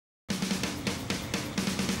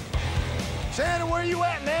Shannon, where you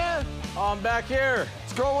at, man? Oh, I'm back here.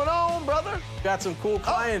 What's going on, brother? Got some cool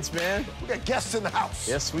clients, man. We got guests in the house.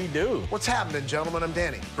 Yes, we do. What's happening, gentlemen? I'm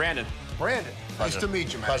Danny. Brandon. Brandon. Nice to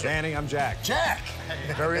meet you, man. Pleasure. Danny, I'm Jack. Jack.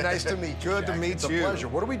 Very nice to meet you. Good to meet it's you. It's a pleasure.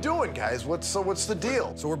 What are we doing, guys? What's the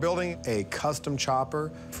deal? So we're building a custom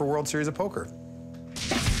chopper for World Series of Poker.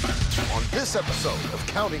 On this episode of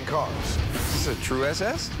Counting Cars. This is a true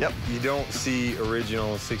SS? Yep. You don't see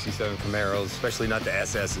original 67 Camaros, especially not the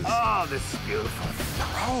SS's. Oh, this is beautiful.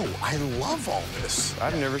 Bro, I love all this.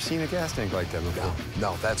 I've never seen a gas tank like that before.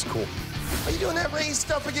 No, that's cool. Are you doing that race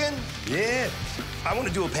stuff again? Yeah. I want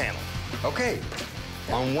to do a panel. Okay.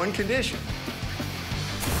 On one condition.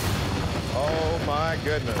 Oh, my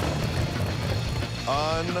goodness.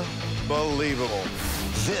 Unbelievable.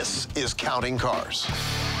 This is Counting Cars.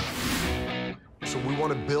 So we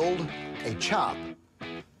want to build a chop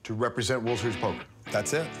to represent World Series Poker.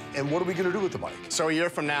 That's it. And what are we going to do with the bike? So a year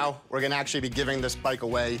from now, we're going to actually be giving this bike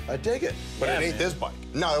away. I dig it. But Yeah, it ain't man. this bike.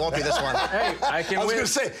 No, it won't be this one. Hey, I can I was win. going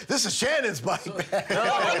to say, this is Shannon's bike.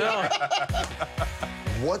 No.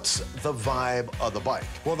 What's the vibe of the bike?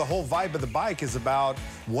 Well, the whole vibe of the bike is about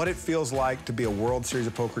what it feels like to be a World Series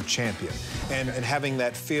of Poker champion and having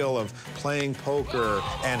that feel of playing poker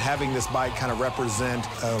and having this bike kind of represent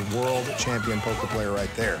a world champion poker player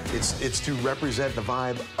right there. It's to represent the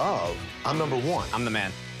vibe of, I'm number one. I'm the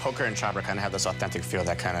man. Poker and chopper kind of have this authentic feel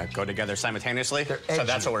that kind of go together simultaneously. They're So edgy,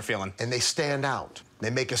 that's what we're feeling. And they stand out.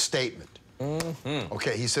 They make a statement.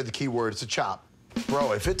 Okay, he said the key word, it's a chop.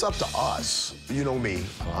 Bro, if it's up to us, you know me.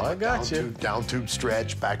 I got you. Down tube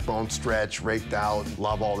stretch, backbone stretch, raked out,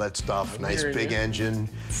 love all that stuff. Nice hearing big you. engine,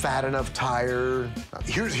 fat enough tire.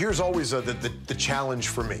 Here's always the challenge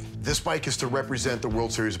for me. This bike is to represent the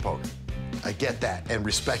World Series of Poker. I get that and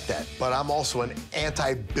respect that, but I'm also an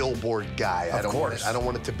anti-billboard guy. I don't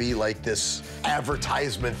want it to be like this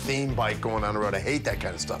advertisement theme bike going on the road. I hate that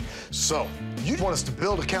kind of stuff. So you want us to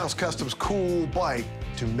build a Counts Customs cool bike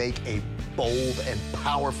to make a bold and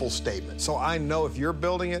powerful statement. So I know if you're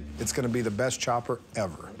building it, it's going to be the best chopper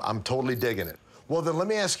ever. I'm totally digging it. Well, then let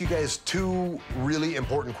me ask you guys two really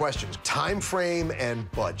important questions. Time frame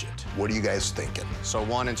and budget. What are you guys thinking? So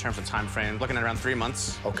one, in terms of time frame, looking at around 3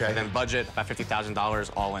 months. Okay. And then budget, about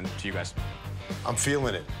 $50,000 all in to you guys. I'm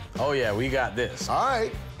feeling it. Oh, yeah, we got this. All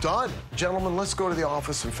right, done. Gentlemen, let's go to the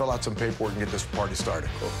office and fill out some paperwork and get this party started.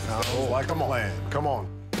 Sounds like a plan. Come on.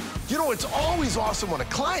 You know, it's always awesome when a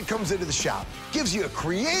client comes into the shop, gives you a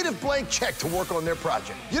creative blank check to work on their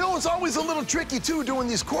project. You know, it's always a little tricky, too, doing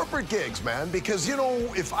these corporate gigs, man, because, you know,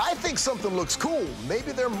 if I think something looks cool,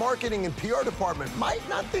 maybe their marketing and PR department might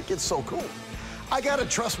not think it's so cool. I gotta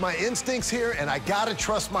trust my instincts here, and I gotta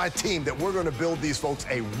trust my team that we're gonna build these folks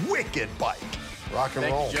a wicked bike. Rock and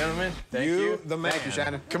roll. Thank you, gentlemen. Thank you. the man. Thank you,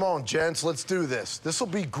 Shannon. Come on, gents, let's do this. This'll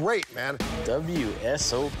be great, man.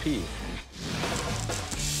 WSOP.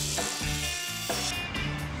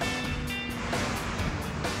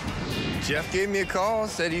 Jeff gave me a call,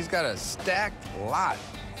 said he's got a stacked lot.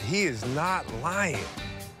 He is not lying.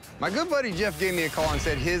 My good buddy Jeff gave me a call and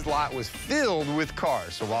said his lot was filled with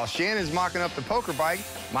cars. So while Shannon's mocking up the poker bike,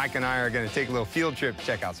 Mike and I are gonna take a little field trip to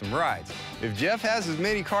check out some rides. If Jeff has as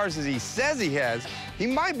many cars as he says he has, he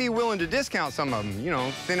might be willing to discount some of them, you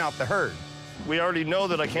know, thin out the herd. We already know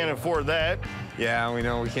that I can't afford that. Yeah, we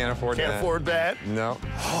know we can't afford that. Can't afford that. No.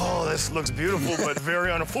 Oh, this looks beautiful, but very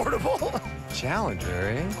unaffordable. Challenger,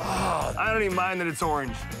 eh? Oh, I don't even mind that it's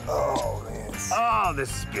orange. Oh, man. Oh,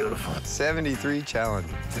 this is beautiful. 73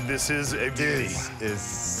 Challenger. This is a beauty. This is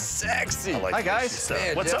sexy. I like Hi, this guys. stuff.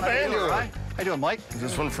 Man, What's Jeff, up, how you man? doing? Hi. How you doing, Mike? Is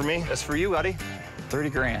this one for me? That's for you, buddy. 30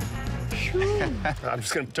 grand. I'm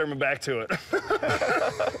just gonna turn my back to it.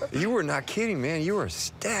 You were not kidding, man. You are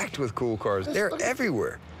stacked with cool cars. They're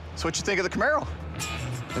everywhere. So what you think of the Camaro?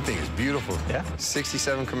 That thing is beautiful. Yeah.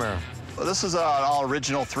 67 Camaro. Well, this is an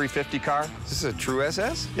all-original 350 car. Is this a true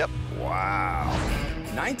SS? Yep. Wow.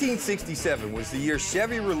 1967 was the year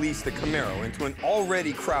Chevy released the Camaro into an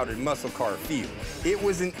already crowded muscle car field. It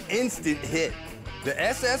was an instant hit. The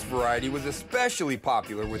SS variety was especially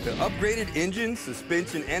popular with the upgraded engine,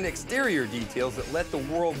 suspension, and exterior details that let the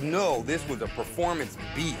world know this was a performance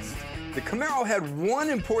beast. The Camaro had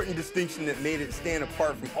one important distinction that made it stand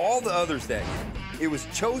apart from all the others that year. It was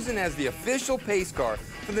chosen as the official pace car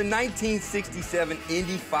for the 1967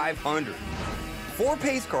 Indy 500. 4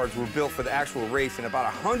 pace cars were built for the actual race, and about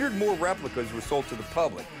 100 more replicas were sold to the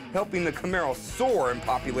public, helping the Camaro soar in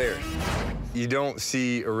popularity. You don't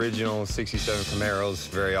see original 67 Camaros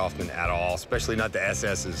very often at all, especially not the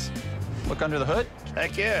SS's. Look under the hood.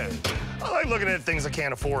 Heck yeah. I like looking at things I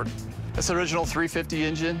can't afford. That's the original 350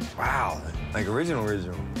 engine. Wow, like original.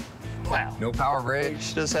 Wow. No power brakes.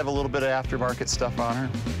 She does have a little bit of aftermarket stuff on her.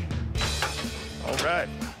 All right.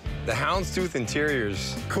 The houndstooth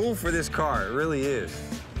interior's cool for this car. It really is.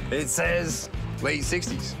 It says late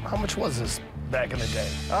 60s. How much was this back in the day?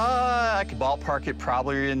 I could ballpark it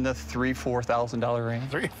probably in the $3,000 to $4,000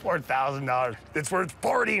 range. $3,000-$4,000. It's worth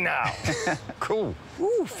 40 now. Cool.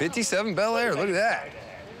 Ooh, 57 Bel Air. Look at that.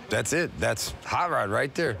 That's it. That's hot rod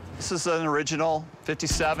right there. This is an original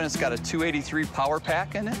 57. It's got a 283 power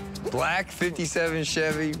pack in it. Black 57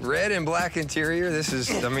 Chevy, red and black interior. This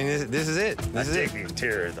is, I mean, this is it. This is Dig it. the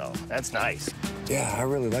interior, though. That's nice. Yeah, I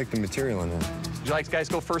really like the material on that. Would you like guys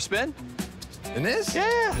go first spin? And this?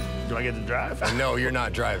 Yeah. Do I get to drive? No, you're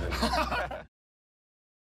not driving.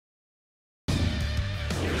 Would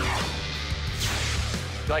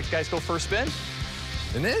you like guys go first spin?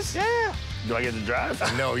 And this? Yeah. Do I get to drive?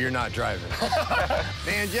 No, you're not driving.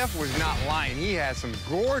 Man, Jeff was not lying. He has some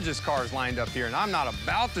gorgeous cars lined up here, and I'm not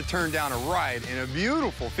about to turn down a ride in a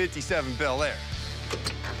beautiful 57 Bel Air.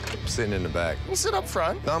 I'm sitting in the back. You sit up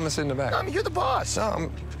front. No, I'm gonna sit in the back. I mean, you're the boss. No,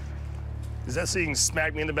 I'm... Is that so you can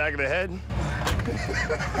smack me in the back of the head?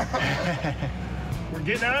 We're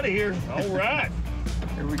getting out of here. All right.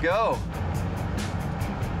 Here we go.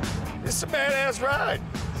 It's a badass ride.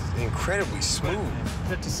 incredibly smooth.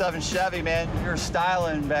 57 Chevy, man. You were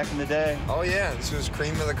styling back in the day. Oh, yeah, this was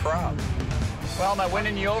cream of the crop. Well, am I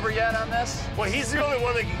winning you over yet on this? Well, he's the only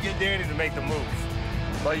one that can get Danny to make the move.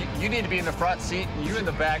 Well, you need to be in the front seat and you in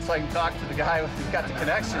the back so I can talk to the guy who's got the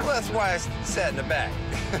connection. Well, that's why I sat in the back.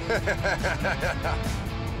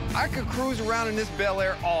 I could cruise around in this Bel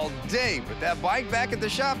Air all day, but that bike back at the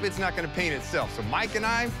shop, it's not going to paint itself. So Mike and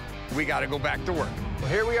I, we got to go back to work. Well,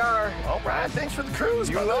 here we are. All right, thanks for the cruise,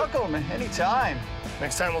 You're brother. welcome, anytime.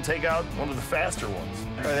 Next time we'll take out one of the faster ones.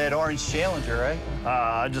 Or that orange Challenger, right?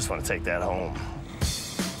 I just want to take that home.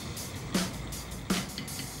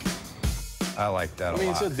 I like that a I mean,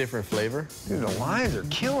 lot. it's a different flavor. Dude, the lines are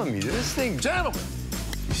killing me. This thing, Gentlemen,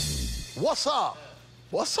 what's up?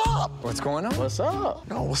 What's up? what's going on? What's up?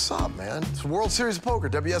 No, what's up, man? It's the World Series of Poker,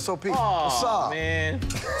 WSOP. Oh, what's up? man.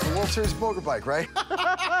 It's the World Series of Poker bike, right?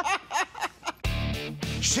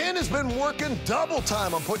 Shannon's been working double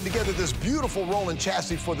time on putting together this beautiful rolling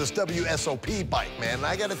chassis for this WSOP bike, man. And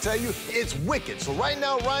I gotta tell you, it's wicked. So right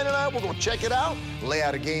now, Ryan and I, we're gonna check it out, lay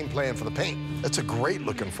out a game plan for the paint. That's a great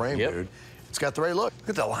looking frame, Yep. dude. It's got the right look. Look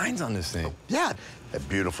at the lines on this thing. Yeah, that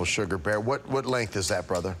beautiful sugar bear. What length is that,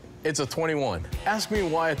 brother? It's a 21. Ask me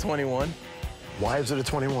why a 21. Why is it a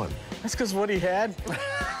 21? That's because what he had.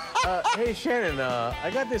 Hey, Shannon,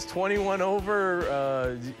 I got this 21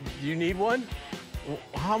 over. Do you need one?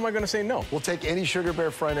 How am I going to say no? We'll take any sugar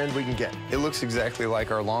bear front end we can get. It looks exactly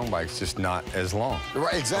like our long bikes, just not as long.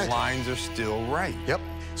 Right, exactly. The lines are still right. Yep.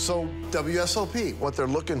 So WSOP, what they're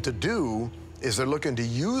looking to do is they're looking to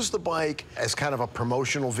use the bike as kind of a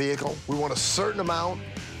promotional vehicle. We want a certain amount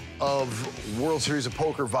of World Series of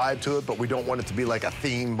Poker vibe to it, but we don't want it to be like a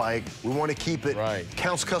theme bike. We want to keep it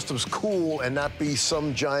Counts Customs cool and not be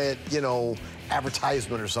some giant, you know,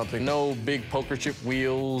 advertisement or something. No big poker chip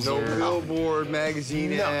wheels. No or... billboard,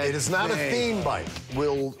 magazine No, ad, it is not a thing. theme bike.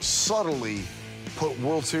 We'll subtly put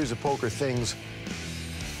World Series of Poker things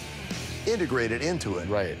integrated into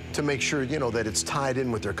it to make sure, you know, that it's tied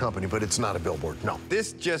in with their company, but it's not a billboard, no.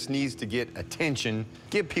 This just needs to get attention,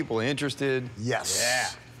 get people interested. Yes.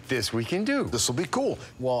 Yeah. This we can do. This will be cool.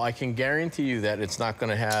 Well, I can guarantee you that it's not going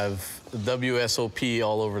to have WSOP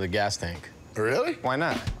all over the gas tank. Really? Why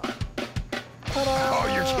not?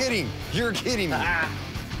 Oh, you're kidding. You're kidding me.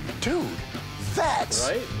 Dude,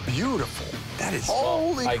 that's beautiful. That is...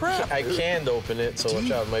 Holy crap. I canned open it, so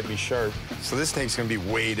watch out, it might be sharp. So this tank's gonna be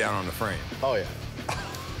way down on the frame. Oh, yeah.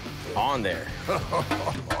 On there. Bro,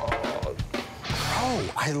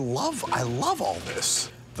 I love all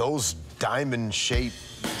this. Those diamond-shaped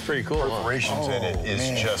Pretty cool, perforations in it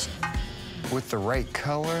is just... With the right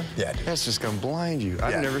color? Yeah, dude. That's just gonna blind you.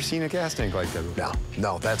 I've never seen a gas tank like that before.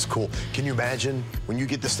 No, that's cool. Can you imagine when you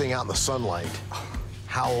get this thing out in the sunlight,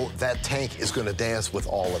 how that tank is gonna dance with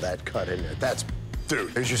all of that cut in there? That's,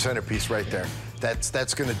 dude, there's your centerpiece right there.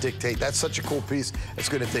 That's gonna dictate, that's such a cool piece, it's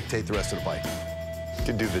gonna dictate the rest of the bike. You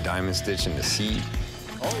could do the diamond stitch in the seat.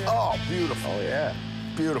 Oh, yeah. Oh, beautiful. Oh, yeah.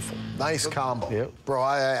 Beautiful. Nice combo. Yep. Bro,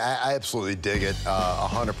 I absolutely dig it,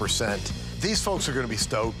 100%. These folks are going to be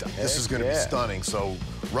stoked. This is going to be stunning, so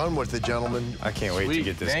run with it, gentlemen. I can't wait to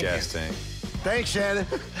get this gas tank. Thanks, Shannon.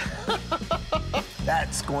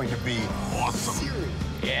 That's going to be awesome.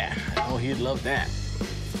 Yeah. Oh, he'd love that.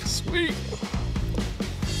 Sweet.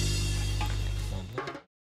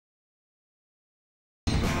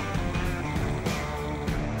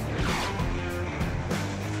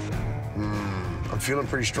 I'm feeling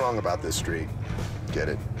pretty strong about this streak. Get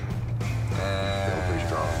it? Feeling pretty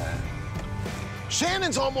strong.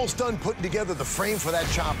 Shannon's almost done putting together the frame for that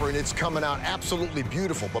chopper, and it's coming out absolutely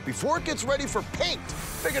beautiful. But before it gets ready for paint,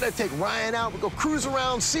 figured I'd take Ryan out, we'll go cruise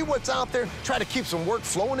around, see what's out there, try to keep some work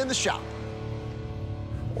flowing in the shop.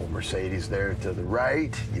 Old Mercedes there to the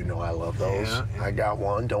right. You know I love those. Yeah. I got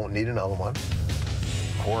one, don't need another one.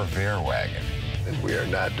 Corvair wagon. And we are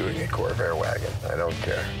not doing a Corvair wagon. I don't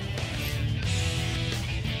care.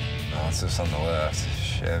 What's this on the left?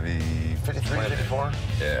 Chevy 53, 54?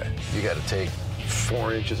 Yeah. You got to take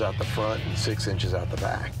 4 inches out the front and 6 inches out the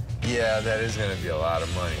back. Yeah, that is going to be a lot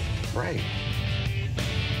of money. Right.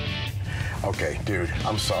 Okay, dude,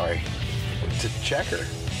 I'm sorry. It's a checker.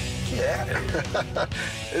 Yeah.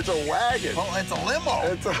 It's a wagon. Oh, it's a limo.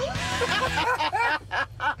 It's a...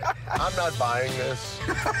 I'm not buying this.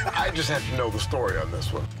 I just have to know the story on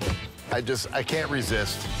this one. I can't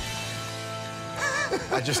resist.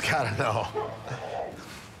 I just gotta know.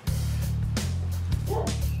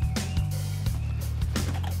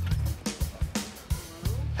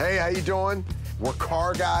 Hey, how you doing? We're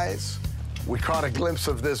car guys. We caught a glimpse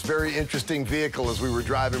of this very interesting vehicle as we were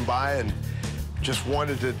driving by and just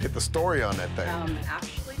wanted to get the story on that thing.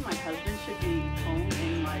 Actually, my husband should be home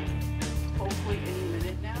in, like, hopefully any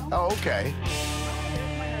minute now. Oh, okay.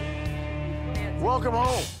 Welcome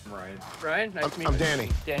home. Ryan, nice to meet you. I'm Danny.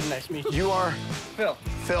 Danny, nice to meet you. You are? Phil.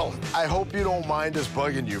 Phil, I hope you don't mind us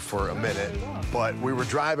bugging you for a minute, but we were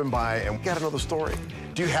driving by and we got another story.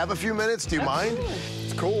 Do you have a few minutes? Do you mind?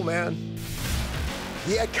 It's cool, man.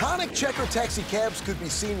 The iconic checker taxi cabs could be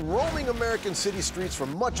seen roaming American city streets for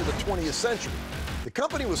much of the 20th century. The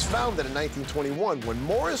company was founded in 1921 when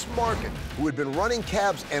Morris Markin, who had been running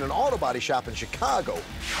cabs and an auto body shop in Chicago,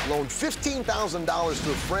 loaned $15,000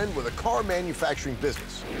 to a friend with a car manufacturing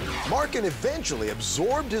business. Markin eventually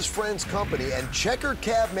absorbed his friend's company and Checker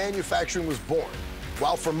Cab Manufacturing was born.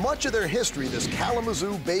 While for much of their history, this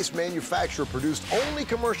Kalamazoo-based manufacturer produced only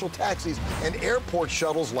commercial taxis and airport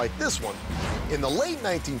shuttles like this one, in the late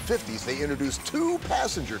 1950s, they introduced 2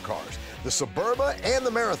 passenger cars, the Suburba and the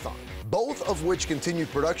Marathon, both of which continued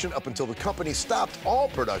production up until the company stopped all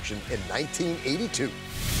production in 1982.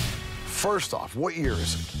 First off, what year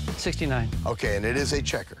is it? 69. Okay, and it is a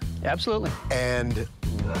checker. Absolutely. And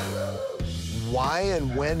why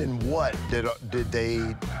and when and what did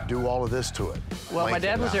they do all of this to it? Well, my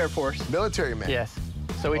dad was Air Force. Military man. Yes.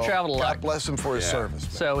 So we traveled a lot. God bless him for his service.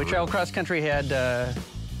 Man. So we traveled cross country, had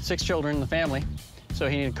 6 children in the family, so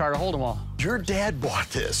he needed a car to hold them all. Your dad bought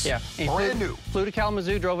this? Yeah. Brand new? Flew to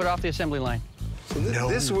Kalamazoo, drove it off the assembly line. So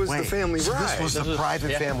this was the family ride. This was the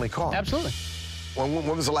private family car? Absolutely. When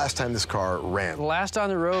was the last time this car ran? The last on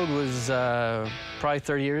the road was probably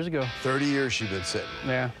 30 years ago. 30 years you've been sitting?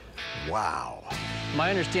 Yeah. Wow. My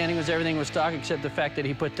understanding was everything was stock except the fact that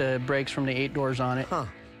he put the brakes from the 8 doors on it. Huh.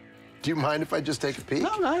 Do you mind if I just take a peek?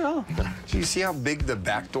 No, not at all. Do you see how big the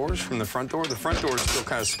back doors from the front door? The front door is still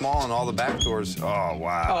kind of small, and all the back doors. Oh,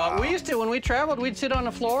 wow. We used to, when we traveled, we'd sit on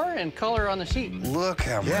the floor and color on the seat. Look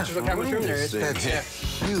how much Look how much room there is. That's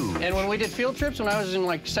huge. And when we did field trips, when I was in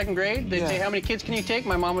like 2nd grade, they'd say, how many kids can you take?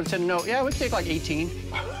 My mom would say, no, yeah, we'd take like 18.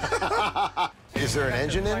 Is there an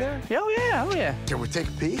engine in there? Oh, yeah, oh, yeah. Can we take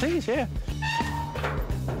a peek? Please, yeah.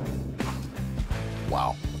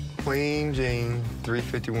 Wow. Plain Jane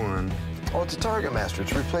 351. Oh, it's a Target Master.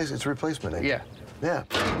 It's replacement engine. Yeah.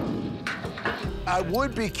 Yeah. I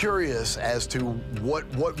would be curious as to what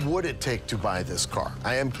would it take to buy this car.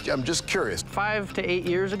 I'm just curious. 5 to 8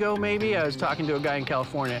 years ago, maybe, I was talking to a guy in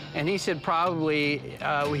California, and he said probably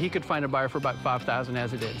he could find a buyer for about $5,000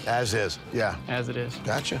 as it is. As is, yeah. As it is.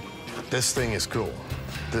 Gotcha. This thing is cool.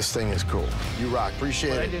 This thing is cool. You rock.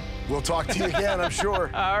 Appreciate it. I do. We'll talk to you again, I'm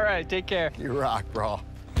sure. All right, take care. You rock, bro.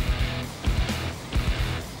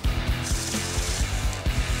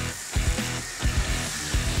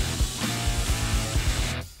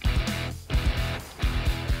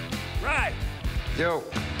 Yo.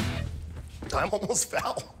 I almost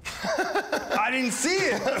fell. I didn't see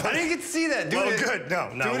it. I didn't get to see that. Oh, good.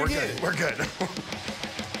 No, we're good. We're good.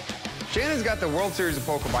 Shannon's got the World Series of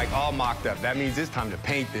Poker bike all mocked up. That means it's time to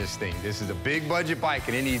paint this thing. This is a big budget bike,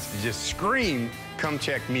 and it needs to just scream, come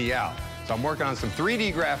check me out. So I'm working on some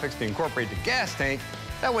 3D graphics to incorporate the gas tank.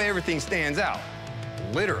 That way everything stands out.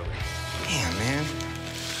 Literally. Damn, man.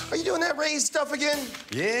 Are you doing that raised stuff again?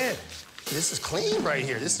 Yeah. This is clean right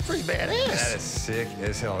here. This is pretty badass. That is sick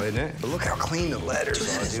as hell, isn't it? But look how clean the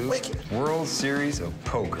letters are, dude. Wicked. World Series of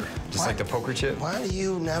Poker. Just like the poker chip. Why do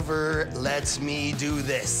you never let me do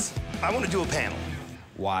this? I want to do a panel.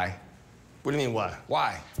 Why? What do you mean, why?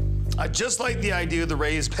 Why? I just like the idea of the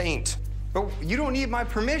raised paint. But you don't need my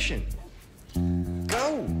permission.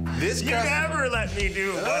 This You never let me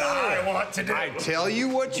do what I want to do. I tell you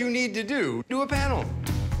what you need to do. Do a panel.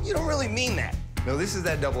 You don't really mean that. No, this is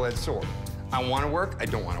that double-edged sword. I want to work, I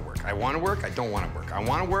don't want to work. I want to work, I don't want to work. I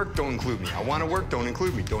want to work, don't include me. I want to work, don't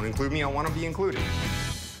include me. Don't include me, I want to be included.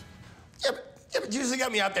 Yeah, but you usually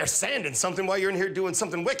got me out there sanding something while you're in here doing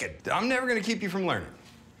something wicked. I'm never going to keep you from learning.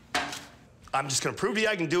 I'm just gonna prove to you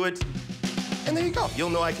I can do it, and there you go.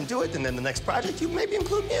 You'll know I can do it, and then the next project, you maybe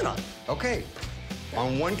include me in on it. Okay,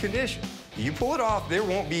 on one condition. You pull it off, there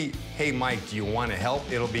won't be, hey, Mike, do you want to help?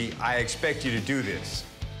 It'll be, I expect you to do this.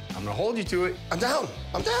 I'm gonna hold you to it. I'm down.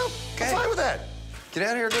 I'm down. Okay. I'm fine with that. Get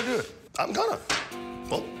out of here, go do it. I'm gonna.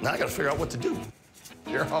 Well, now I gotta figure out what to do.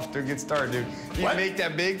 You're off to a good start, dude. You What? make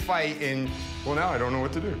that big fight, and, well, now I don't know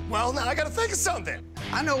what to do. Well, now I gotta think of something.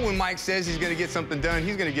 I know when Mike says he's gonna get something done,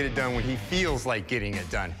 he's gonna get it done when he feels like getting it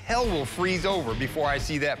done. Hell will freeze over before I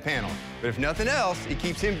see that panel. But if nothing else, it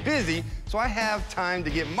keeps him busy, so I have time to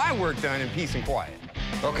get my work done in peace and quiet.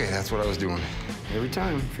 Okay, that's what I was doing. Every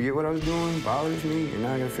time, forget what I was doing, bothers me, and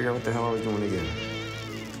now I gotta figure out what the hell I was doing again.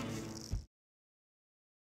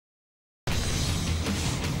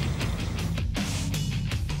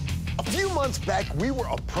 A few months back, we were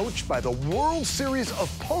approached by the World Series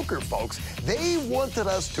of Poker folks. They wanted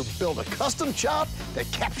us to build a custom chop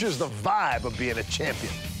that captures the vibe of being a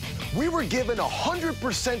champion. We were given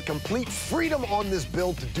 100% complete freedom on this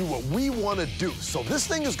build to do what we want to do. So this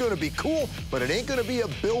thing is going to be cool, but it ain't going to be a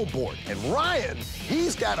billboard. And Ryan,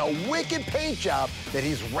 he's got a wicked paint job that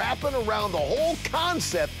he's wrapping around the whole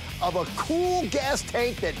concept of a cool gas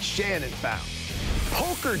tank that Shannon found.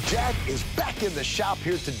 Poker Jack is back in the shop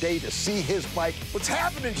here today to see his bike. What's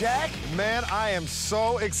happening, Jack? Man, I am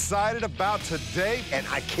so excited about today. And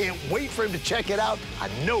I can't wait for him to check it out. I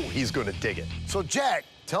know he's going to dig it. So, Jack,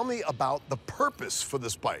 tell me about the purpose for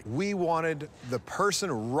this bike. We wanted the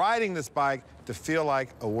person riding this bike to feel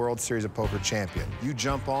like a World Series of Poker champion. You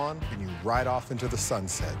jump on and you ride off into the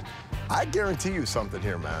sunset. I guarantee you something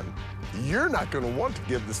here, man. You're not going to want to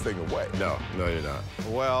give this thing away. No, you're not.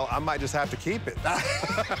 Well, I might just have to keep it.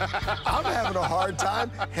 I'm having a hard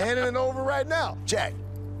time handing it over right now. Jack,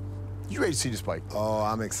 you ready to see this bike? Oh,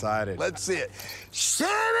 I'm excited. Let's see it.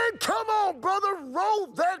 Shannon, come on, brother. Roll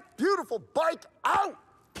that beautiful bike out.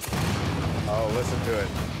 Oh, listen to it.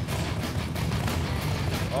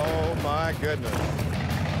 Oh, my goodness.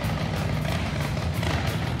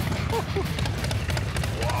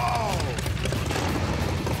 Whoa.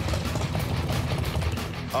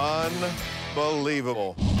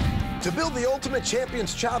 Unbelievable. To build the ultimate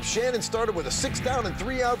champion's chop, Shannon started with a 6-down and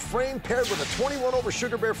 3-out frame paired with a 21-over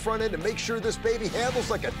Sugar Bear front end to make sure this baby handles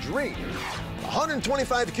like a dream.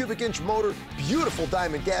 125 cubic inch motor, beautiful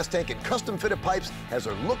diamond gas tank, and custom fitted pipes has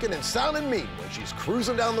her looking and sounding mean when she's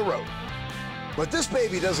cruising down the road. But this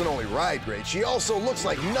baby doesn't only ride great, she also looks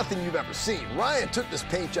like nothing you've ever seen. Ryan took this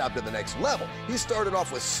paint job to the next level. He started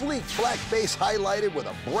off with sleek black base highlighted with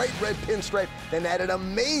a bright red pinstripe, then added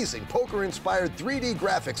amazing poker-inspired 3D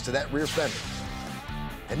graphics to that rear fender.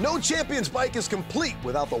 And no champion's bike is complete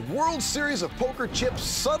without the World Series of Poker chips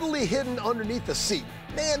subtly hidden underneath the seat.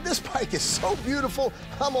 Man, this bike is so beautiful,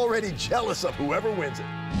 I'm already jealous of whoever wins it.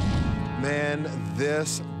 Man,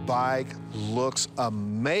 this bike looks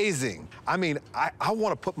amazing. I mean, I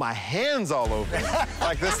want to put my hands all over it.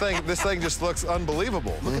 Like this thing just looks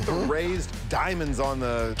unbelievable. Look at the raised diamonds on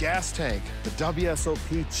the gas tank, the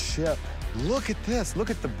WSOP chip. Look at this,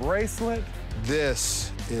 look at the bracelet.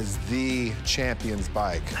 This is the champion's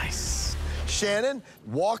bike. Nice. Shannon,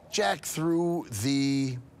 walk Jack through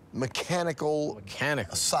the mechanical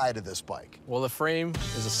side of this bike. Well, the frame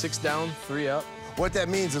is a 6-down, 3-up. What that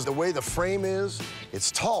means is the way the frame is,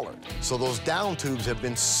 it's taller. So those down tubes have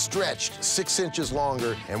been stretched 6 inches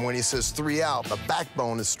longer, and when he says 3 out, the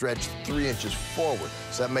backbone is stretched 3 inches forward.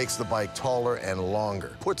 So that makes the bike taller and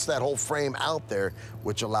longer. Puts that whole frame out there,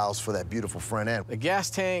 which allows for that beautiful front end. The gas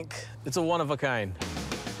tank, it's a one-of-a-kind.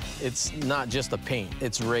 It's not just a paint,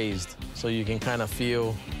 it's raised, so you can kind of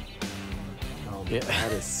feel.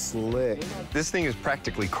 That is slick. This thing is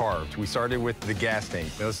practically carved. We started with the gas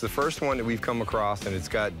tank. It's the first one that we've come across, and it's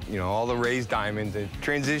got, you know, all the raised diamonds. And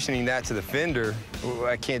transitioning that to the fender,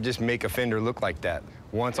 I can't just make a fender look like that.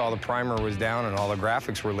 Once all the primer was down and all the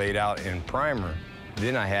graphics were laid out in primer,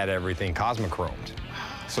 then I had everything Cosmochromed.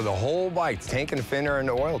 So the whole bike, the tank and the fender and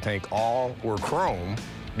the oil tank, all were chrome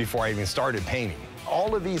before I even started painting.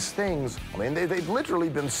 All of these things, I mean, they've literally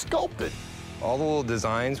been sculpted. All the little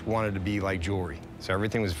designs wanted to be like jewelry, so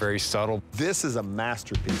everything was very subtle. This is a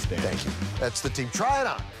masterpiece, Dan. Thank you. That's the team. Try it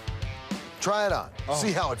on. Try it on. Oh.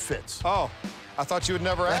 See how it fits. Oh, I thought you would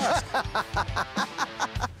never ask.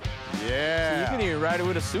 So Yeah. you can even ride it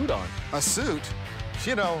with a suit on. A suit?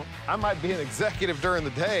 you know, I might be an executive during the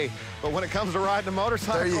day, but when it comes to riding a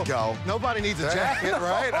motorcycle, There you go. Nobody needs a jacket,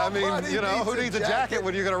 right? I mean, you know, who needs a jacket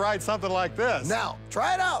when you're going to ride something like this? Now,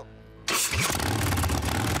 try it out.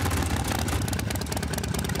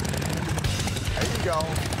 There you go.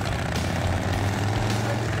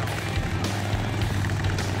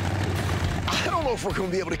 I don't know if we're going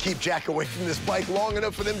to be able to keep Jack away from this bike long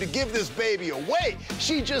enough for them to give this baby away.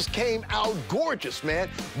 She just came out gorgeous, man.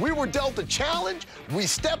 We were dealt a challenge. We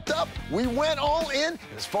stepped up. We went all in.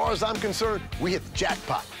 As far as I'm concerned, we hit the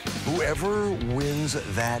jackpot. Whoever wins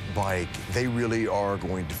that bike, they really are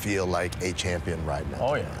going to feel like a champion right now.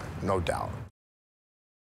 Oh, yeah. No doubt.